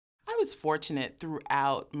was fortunate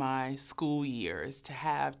throughout my school years to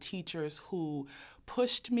have teachers who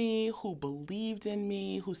pushed me, who believed in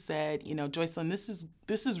me, who said, you know, Jocelyn, this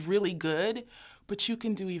is really good, but you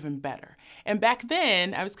can do even better. And back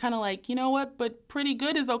then, I was kind of like, you know what, but pretty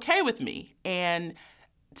good is okay with me. And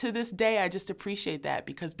to this day, I just appreciate that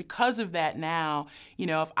because of that now, you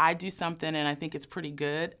know, if I do something and I think it's pretty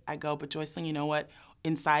good, I go, but Jocelyn, you know what,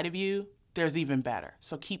 inside of you, there's even better.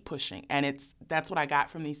 So keep pushing. And that's what I got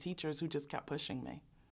from these teachers who just kept pushing me.